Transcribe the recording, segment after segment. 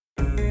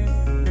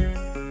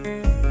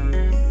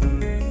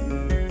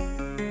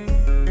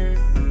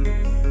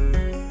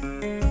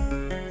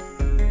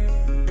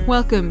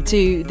Welcome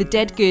to the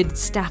Dead Good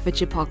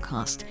Staffordshire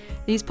podcast.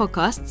 These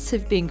podcasts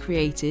have been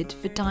created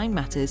for Dying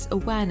Matters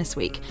Awareness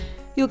Week.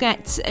 You'll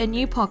get a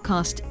new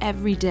podcast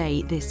every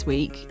day this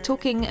week,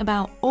 talking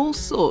about all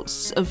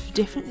sorts of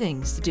different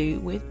things to do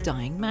with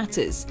dying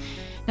matters.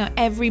 Now,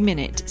 every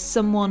minute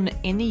someone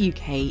in the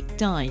UK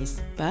dies,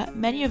 but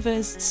many of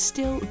us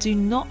still do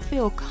not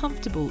feel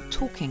comfortable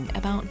talking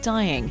about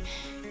dying.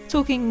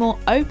 Talking more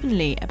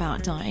openly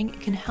about dying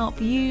can help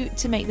you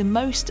to make the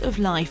most of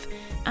life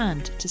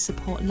and to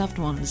support loved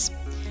ones.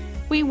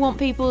 We want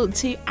people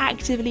to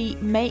actively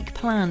make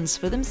plans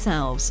for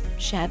themselves,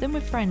 share them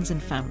with friends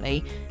and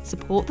family,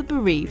 support the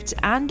bereaved,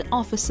 and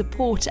offer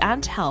support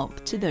and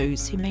help to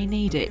those who may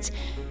need it.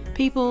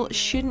 People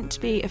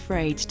shouldn't be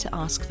afraid to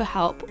ask for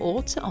help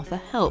or to offer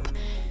help.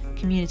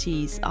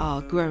 Communities are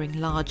growing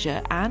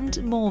larger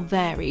and more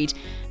varied,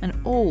 and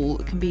all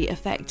can be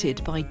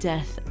affected by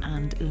death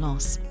and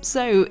loss.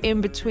 So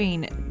in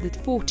between the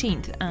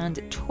 14th and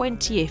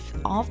 20th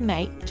of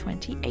May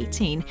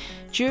 2018,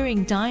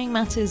 during Dying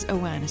Matters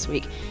Awareness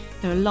Week,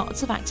 there are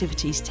lots of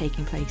activities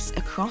taking place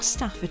across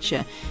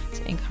Staffordshire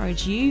to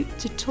encourage you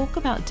to talk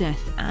about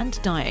death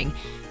and dying,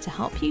 to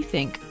help you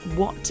think,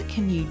 what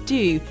can you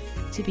do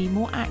to be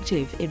more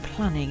active in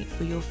planning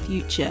for your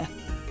future?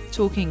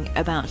 Talking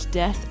about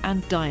death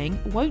and dying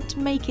won't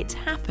make it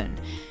happen,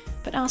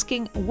 but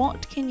asking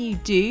what can you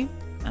do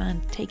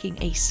and taking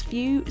a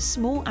few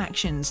small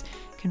actions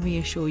can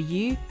reassure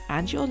you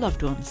and your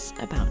loved ones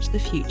about the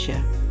future.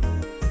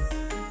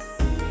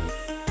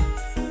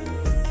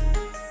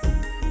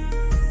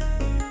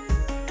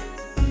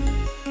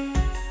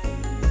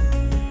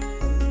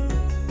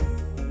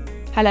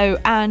 Hello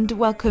and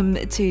welcome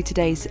to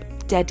today's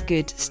Dead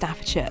Good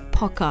Staffordshire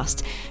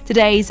podcast.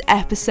 Today's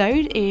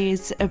episode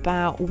is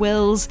about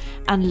wills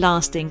and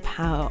lasting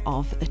power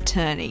of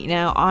attorney.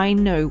 Now, I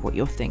know what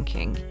you're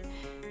thinking.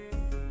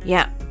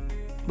 Yeah,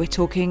 we're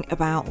talking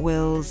about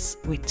wills,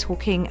 we're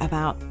talking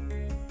about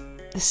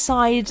the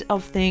side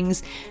of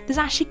things that's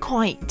actually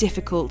quite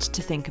difficult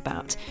to think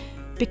about,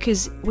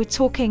 because we're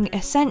talking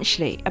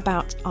essentially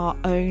about our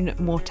own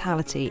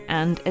mortality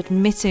and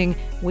admitting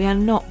we are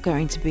not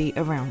going to be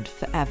around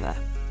forever.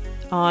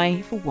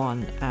 I, for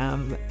one,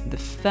 am the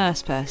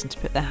first person to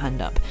put their hand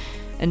up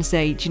and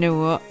say, do you know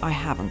what, I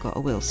haven't got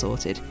a will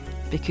sorted,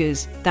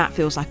 because that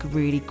feels like a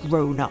really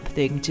grown-up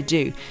thing to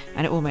do,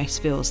 and it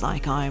almost feels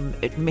like I'm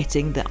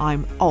admitting that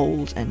I'm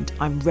old and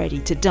I'm ready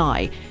to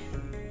die.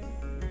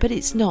 But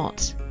it's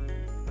not.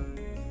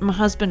 My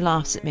husband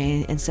laughs at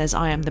me and says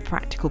I am the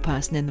practical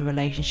person in the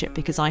relationship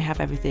because I have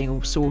everything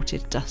all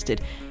sorted,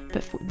 dusted,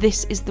 but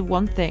this is the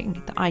one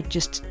thing that I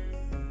just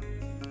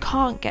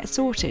can't get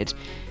sorted.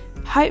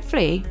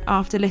 Hopefully,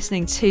 after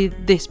listening to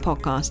this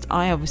podcast,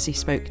 I obviously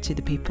spoke to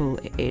the people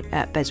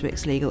at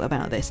Beswick's Legal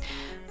about this,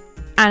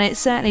 and it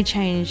certainly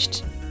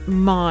changed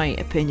my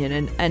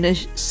opinion and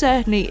has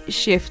certainly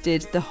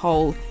shifted the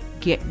whole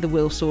get the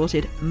will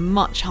sorted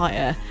much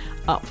higher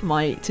up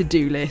my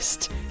to-do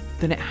list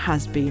than it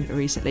has been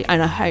recently,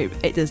 and I hope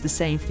it does the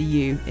same for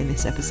you in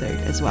this episode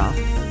as well.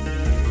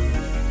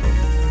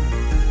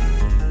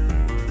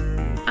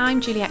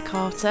 I'm Juliet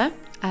Carter.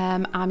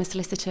 I'm a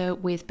solicitor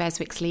with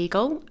Beswick's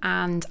Legal,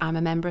 and I'm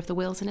a member of the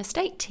Wills and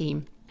Estate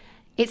team.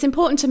 It's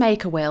important to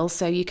make a will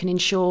so you can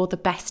ensure the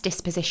best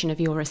disposition of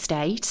your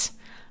estate.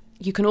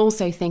 You can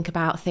also think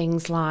about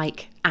things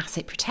like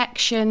asset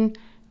protection,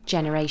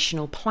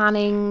 generational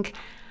planning,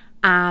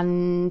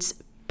 and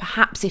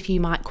perhaps if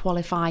you might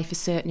qualify for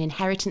certain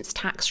inheritance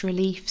tax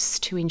reliefs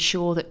to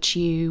ensure that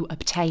you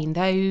obtain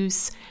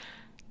those.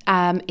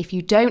 If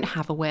you don't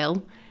have a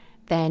will,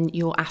 then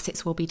your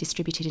assets will be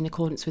distributed in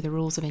accordance with the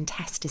rules of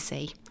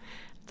intestacy.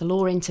 The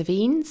law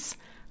intervenes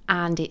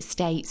and it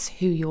states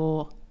who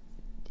your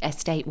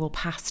estate will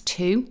pass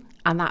to,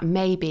 and that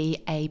may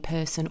be a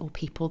person or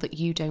people that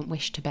you don't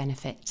wish to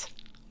benefit.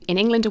 In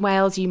England and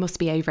Wales, you must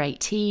be over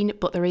 18,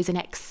 but there is an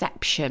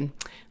exception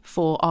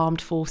for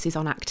armed forces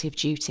on active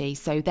duty,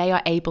 so they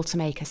are able to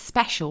make a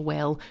special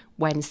will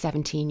when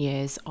 17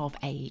 years of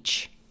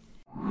age.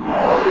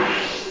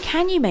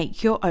 Can you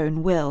make your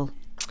own will?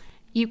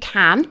 You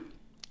can.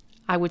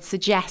 I would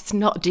suggest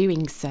not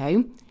doing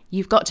so.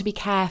 You've got to be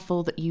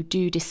careful that you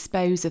do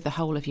dispose of the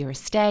whole of your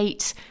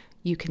estate.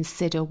 You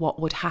consider what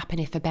would happen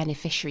if a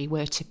beneficiary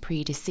were to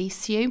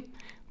predecease you.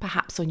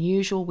 Perhaps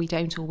unusual, we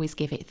don't always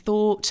give it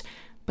thought,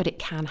 but it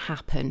can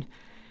happen.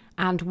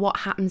 And what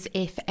happens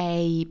if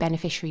a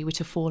beneficiary were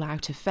to fall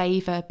out of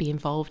favour, be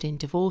involved in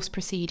divorce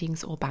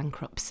proceedings or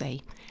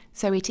bankruptcy?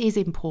 So it is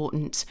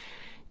important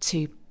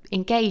to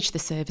engage the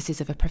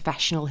services of a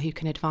professional who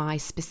can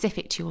advise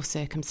specific to your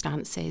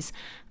circumstances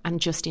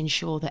and just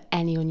ensure that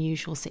any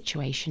unusual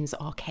situations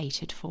are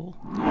catered for.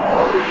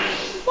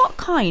 What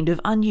kind of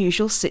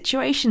unusual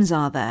situations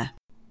are there?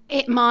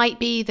 It might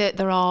be that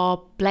there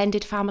are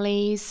blended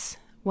families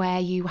where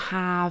you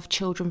have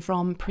children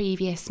from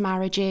previous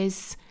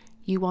marriages.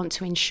 You want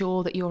to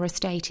ensure that your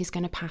estate is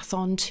going to pass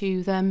on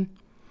to them.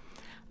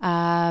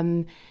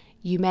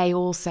 You may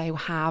also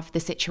have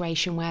the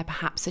situation where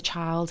perhaps a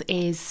child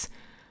is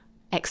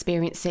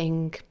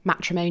experiencing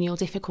matrimonial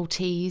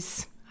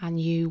difficulties and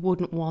you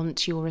wouldn't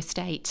want your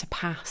estate to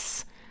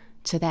pass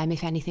to them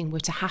if anything were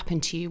to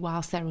happen to you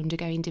whilst they're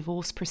undergoing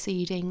divorce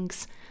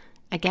proceedings.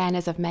 Again,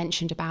 as I've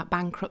mentioned about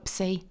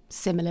bankruptcy,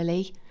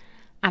 similarly.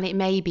 And it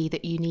may be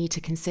that you need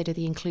to consider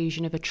the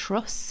inclusion of a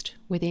trust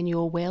within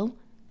your will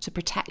to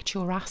protect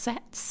your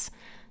assets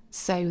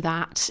so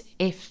that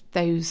if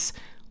those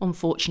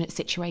unfortunate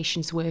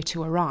situations were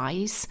to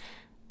arise,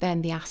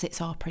 then the assets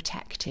are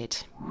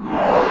protected.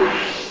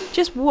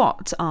 Just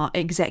what are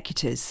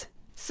executors?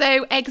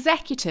 So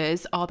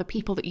executors are the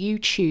people that you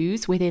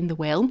choose within the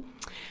will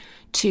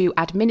to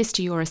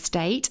administer your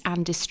estate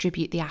and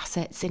distribute the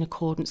assets in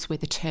accordance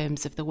with the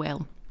terms of the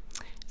will.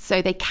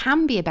 So they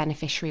can be a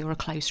beneficiary or a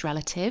close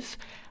relative.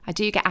 I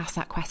do get asked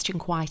that question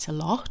quite a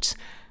lot.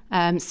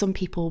 Some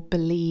people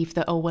believe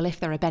that, if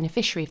they're a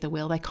beneficiary of the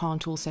will, they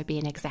can't also be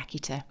an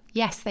executor.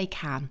 Yes, they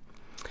can.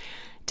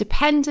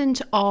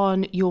 Dependent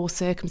on your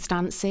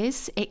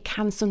circumstances, it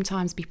can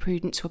sometimes be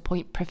prudent to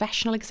appoint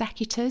professional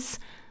executors,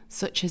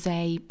 such as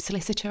a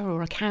solicitor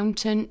or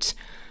accountant,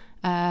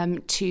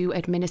 to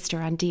administer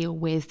and deal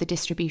with the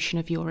distribution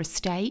of your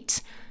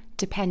estate,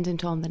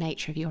 dependent on the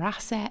nature of your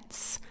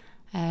assets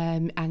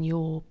and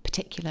your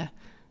particular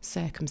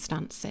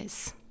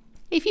circumstances.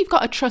 If you've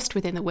got a trust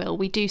within the will,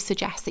 we do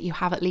suggest that you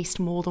have at least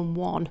more than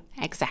one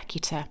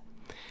executor,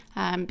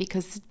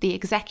 because the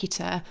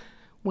executor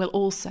will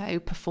also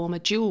perform a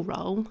dual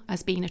role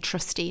as being a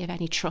trustee of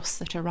any trusts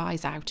that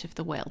arise out of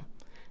the will.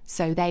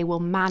 So they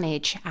will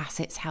manage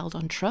assets held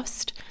on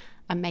trust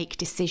and make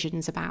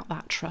decisions about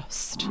that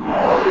trust.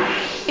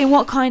 In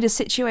what kind of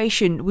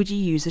situation would you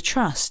use a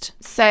trust?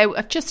 So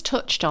I've just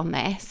touched on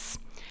this.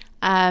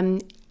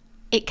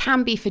 It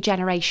can be for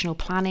generational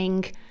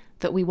planning,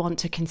 that we want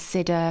to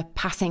consider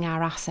passing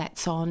our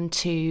assets on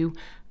to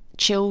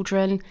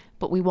children,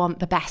 but we want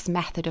the best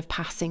method of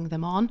passing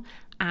them on.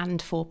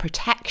 And for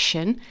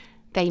protection,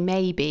 they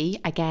may be,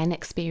 again,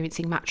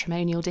 experiencing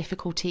matrimonial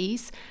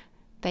difficulties.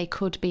 They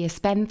could be a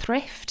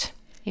spendthrift,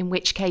 in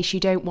which case you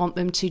don't want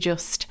them to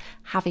just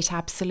have it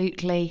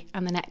absolutely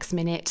and the next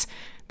minute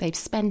they've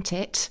spent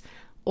it.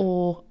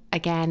 Or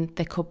again,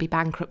 there could be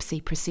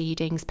bankruptcy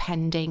proceedings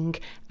pending,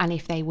 and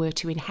if they were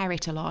to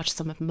inherit a large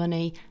sum of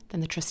money, then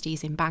the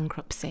trustees in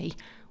bankruptcy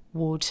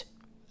would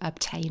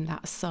obtain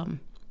that sum.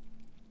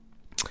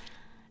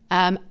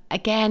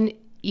 Again,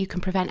 you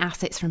can prevent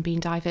assets from being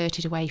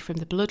diverted away from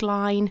the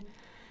bloodline.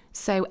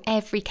 So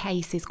every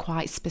case is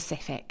quite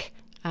specific,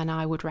 and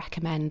I would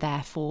recommend,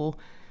 therefore,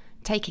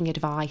 taking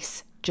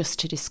advice just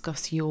to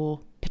discuss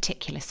your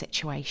particular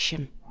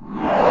situation.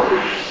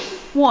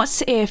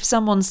 What if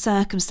someone's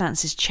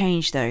circumstances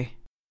change, though?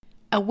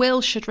 A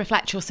will should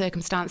reflect your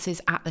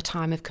circumstances at the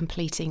time of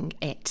completing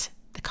it.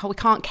 We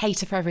can't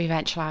cater for every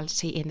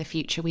eventuality in the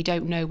future. We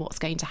don't know what's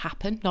going to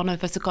happen. None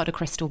of us have got a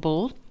crystal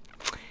ball.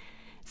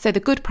 So the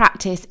good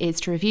practice is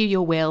to review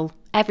your will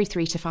every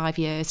 3 to 5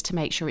 years to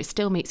make sure it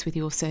still meets with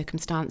your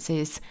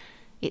circumstances,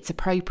 it's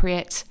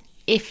appropriate.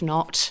 If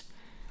not,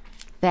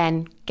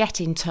 then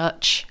get in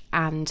touch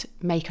and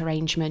make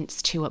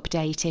arrangements to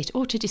update it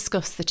or to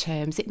discuss the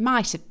terms. It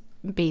might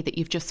be that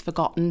you've just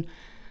forgotten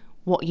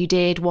what you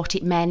did, what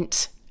it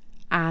meant,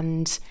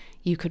 and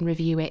you can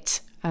review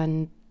it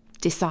and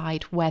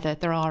decide whether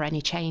there are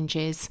any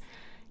changes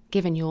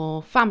given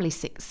your family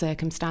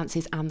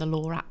circumstances and the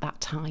law at that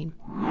time.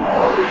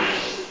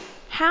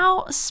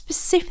 How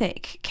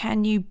specific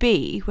can you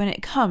be when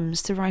it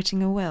comes to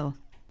writing a will?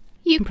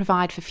 You can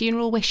provide for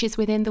funeral wishes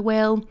within the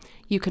will.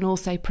 You can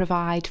also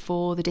provide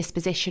for the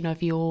disposition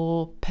of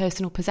your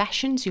personal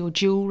possessions, your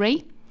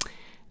jewellery.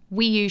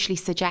 We usually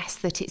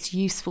suggest that it's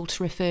useful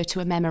to refer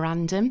to a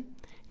memorandum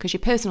because your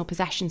personal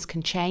possessions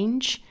can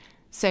change.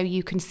 So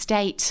you can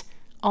state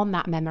on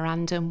that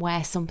memorandum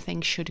where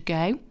something should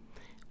go,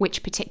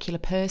 which particular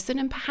person,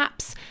 and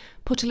perhaps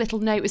put a little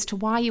note as to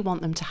why you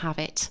want them to have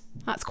it.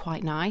 That's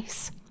quite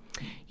nice.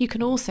 You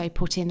can also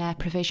put in a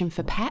provision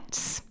for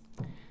pets.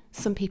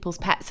 Some people's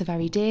pets are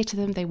very dear to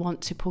them. They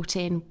want to put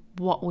in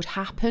what would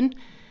happen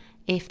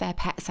if their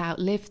pets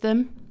outlive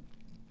them.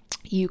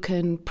 You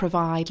can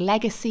provide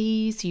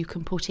legacies. You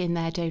can put in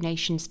their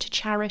donations to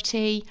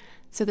charity.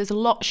 So there's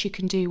lots you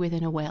can do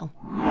within a will.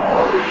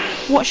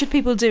 What should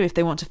people do if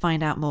they want to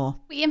find out more?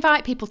 We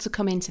invite people to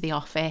come into the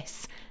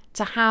office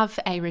to have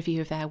a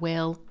review of their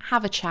will,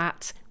 have a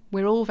chat.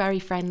 We're all very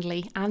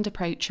friendly and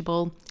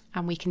approachable,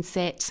 and we can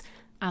sit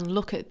and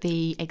look at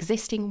the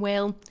existing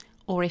will,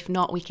 or if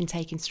not, we can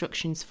take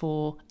instructions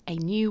for a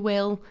new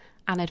will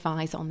and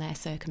advise on their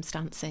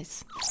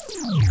circumstances.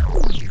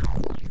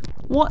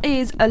 What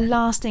is a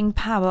lasting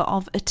power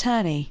of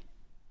attorney?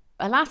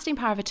 A lasting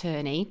power of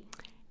attorney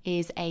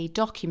is a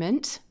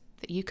document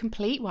that you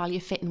complete while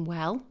you're fit and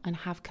well and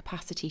have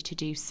capacity to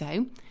do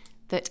so,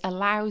 that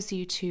allows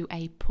you to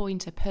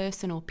appoint a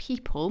person or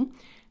people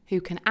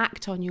who can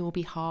act on your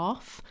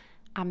behalf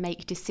and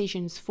make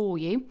decisions for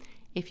you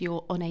if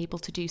you're unable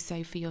to do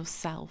so for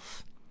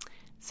yourself.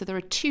 So there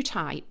are 2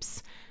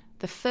 types.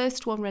 The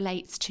first one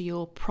relates to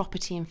your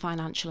property and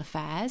financial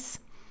affairs,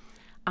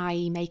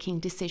 i.e. making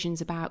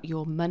decisions about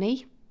your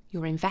money,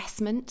 your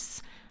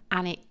investments,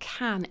 and it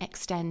can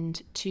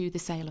extend to the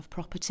sale of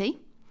property.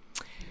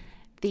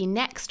 The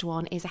next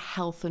one is a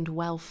health and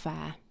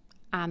welfare,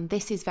 and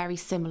this is very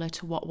similar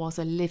to what was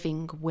a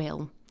living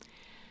will.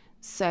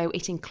 So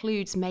it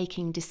includes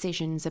making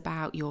decisions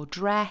about your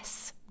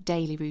dress,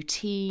 daily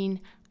routine,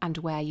 and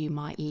where you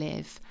might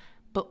live.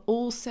 But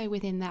also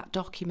within that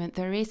document,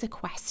 there is a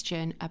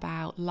question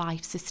about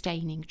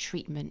life-sustaining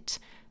treatment.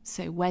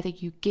 So whether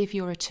you give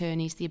your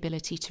attorneys the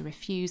ability to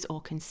refuse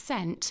or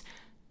consent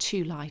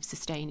to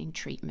life-sustaining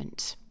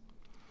treatment.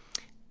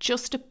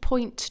 Just a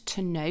point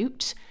to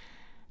note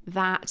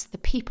that the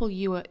people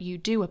you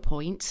do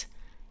appoint,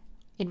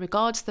 in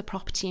regards to the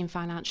property and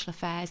financial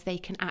affairs, they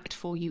can act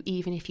for you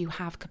even if you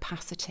have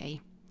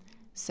capacity.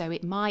 So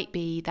it might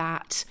be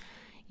that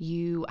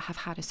you have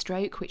had a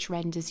stroke which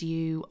renders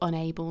you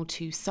unable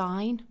to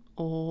sign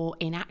or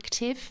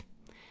inactive.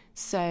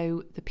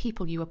 So the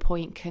people you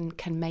appoint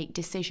can make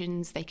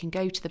decisions. They can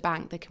go to the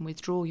bank, they can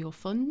withdraw your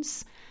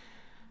funds.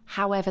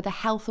 However, the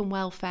health and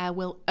welfare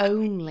will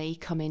only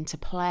come into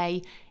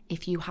play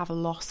if you have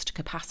lost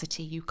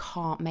capacity. You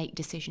can't make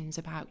decisions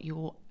about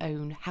your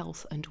own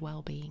health and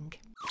well-being.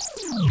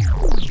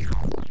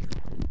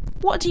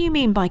 What do you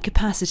mean by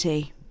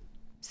capacity?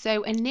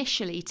 So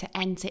initially, to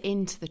enter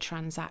into the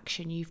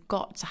transaction, you've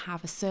got to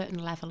have a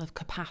certain level of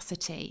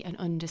capacity and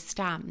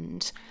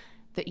understand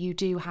that you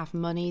do have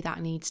money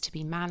that needs to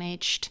be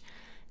managed.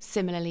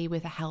 Similarly,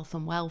 with the health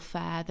and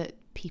welfare, that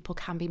people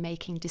can be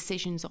making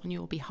decisions on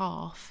your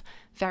behalf,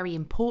 very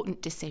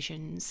important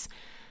decisions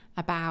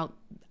about,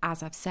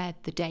 as I've said,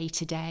 the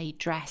day-to-day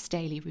dress,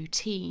 daily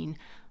routine,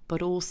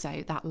 but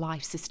also that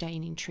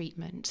life-sustaining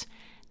treatment.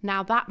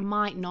 Now, that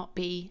might not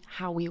be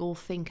how we all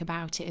think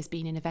about it as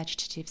being in a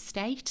vegetative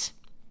state.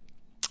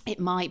 It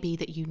might be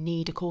that you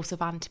need a course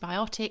of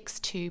antibiotics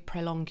to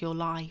prolong your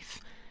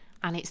life,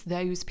 and it's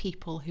those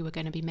people who are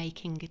going to be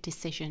making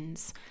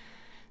decisions.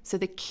 So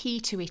the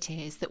key to it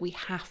is that we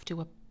have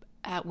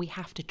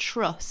to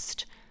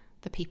trust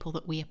the people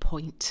that we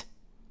appoint.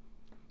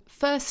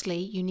 Firstly,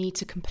 you need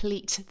to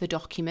complete the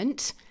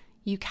document.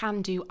 You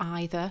can do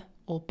either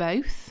or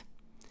both.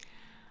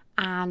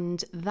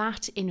 And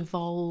that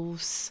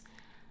involves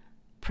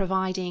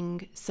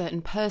providing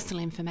certain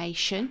personal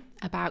information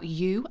about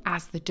you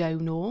as the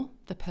donor,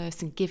 the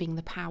person giving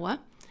the power,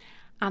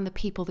 and the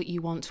people that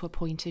you want to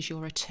appoint as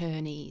your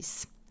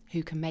attorneys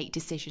who can make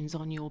decisions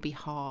on your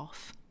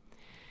behalf.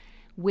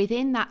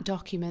 Within that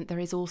document, there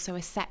is also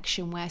a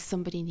section where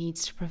somebody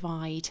needs to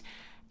provide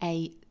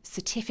a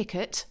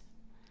certificate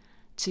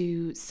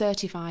to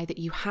certify that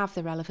you have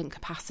the relevant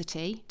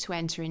capacity to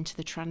enter into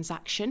the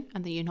transaction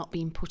and that you're not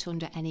being put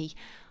under any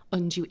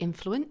undue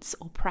influence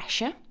or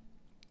pressure.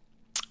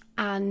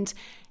 And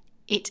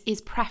it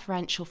is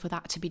preferential for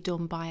that to be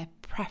done by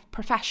a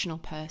professional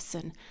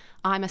person.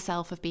 I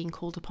myself have been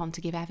called upon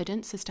to give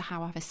evidence as to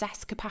how I've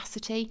assessed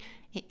capacity.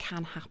 It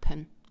can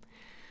happen.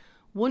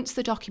 Once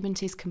the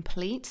document is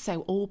complete,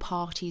 so all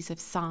parties have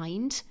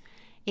signed,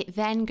 it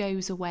then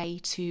goes away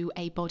to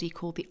a body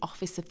called the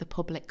Office of the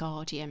Public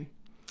Guardian.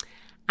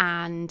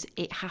 And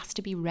it has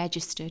to be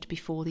registered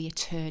before the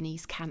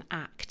attorneys can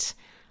act.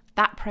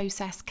 That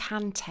process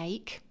can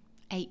take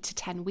 8 to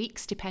 10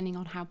 weeks, depending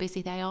on how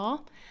busy they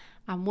are.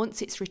 And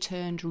once it's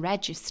returned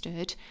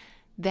registered,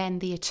 then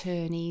the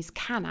attorneys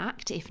can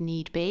act if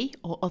need be,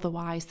 or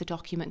otherwise the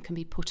document can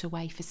be put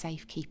away for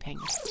safekeeping.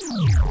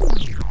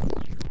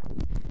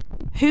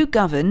 Who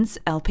governs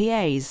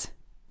LPAs?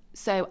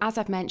 So, as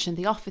I've mentioned,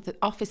 the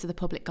Office of the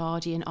Public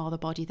Guardian are the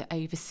body that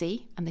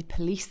oversee and they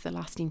police the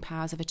lasting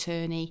powers of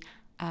attorney,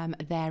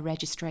 their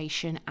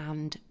registration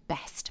and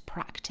best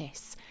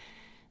practice.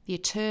 The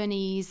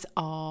attorneys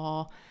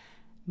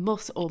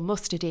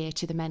must adhere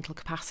to the Mental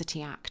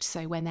Capacity Act.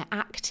 So when they're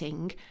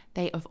acting,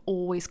 they have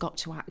always got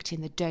to act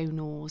in the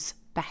donor's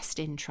best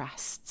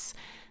interests.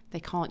 They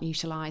can't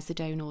utilise the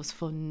donor's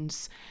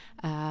funds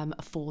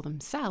for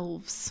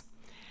themselves.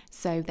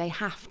 So they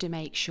have to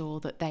make sure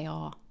that they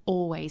are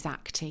always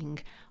acting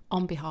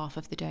on behalf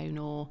of the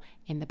donor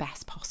in the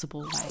best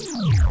possible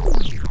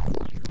way.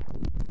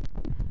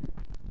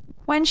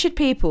 When should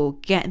people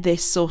get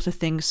this sort of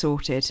thing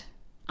sorted?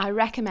 I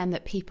recommend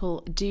that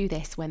people do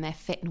this when they're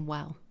fit and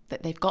well,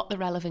 that they've got the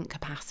relevant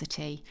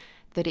capacity,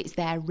 that it's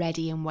there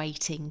ready and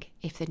waiting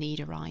if the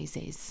need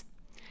arises.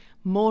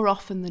 More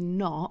often than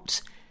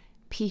not,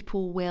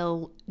 people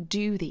will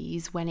do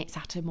these when it's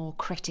at a more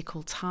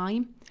critical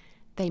time.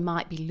 They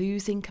might be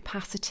losing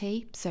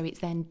capacity, so it's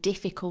then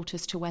difficult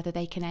as to whether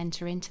they can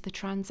enter into the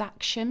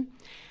transaction.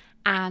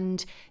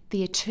 And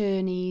the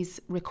attorneys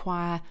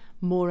require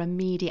more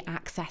immediate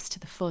access to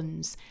the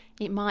funds.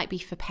 It might be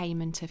for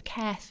payment of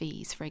care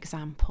fees, for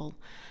example.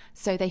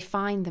 So they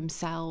find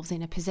themselves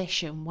in a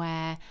position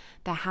where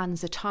their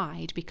hands are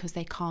tied because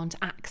they can't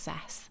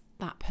access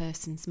that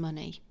person's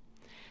money.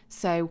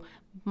 So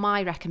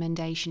my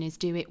recommendation is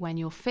do it when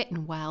you're fit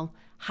and well,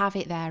 have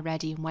it there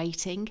ready and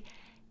waiting.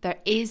 There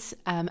is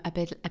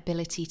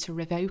ability to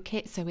revoke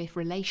it. So if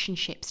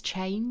relationships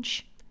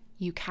change,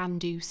 you can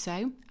do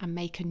so and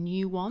make a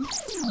new one.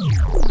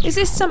 Is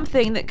this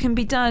something that can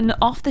be done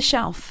off the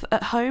shelf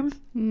at home?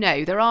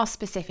 No, there are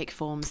specific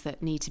forms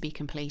that need to be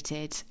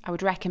completed. I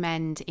would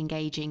recommend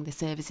engaging the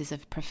services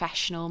of a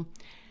professional,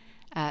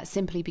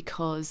 simply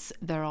because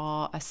there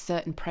are a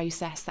certain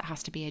process that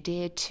has to be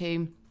adhered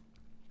to.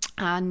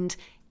 And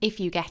if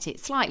you get it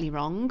slightly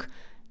wrong,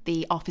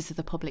 the Office of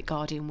the Public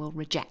Guardian will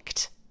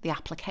reject the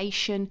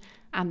application,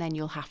 and then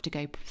you'll have to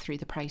go through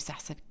the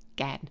process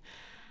again.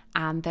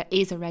 And there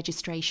is a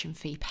registration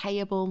fee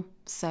payable,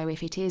 so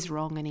if it is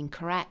wrong and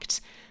incorrect,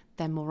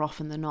 then more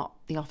often than not,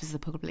 the Office of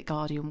the Public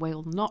Guardian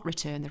will not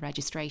return the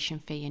registration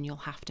fee and you'll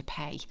have to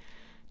pay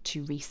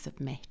to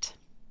resubmit.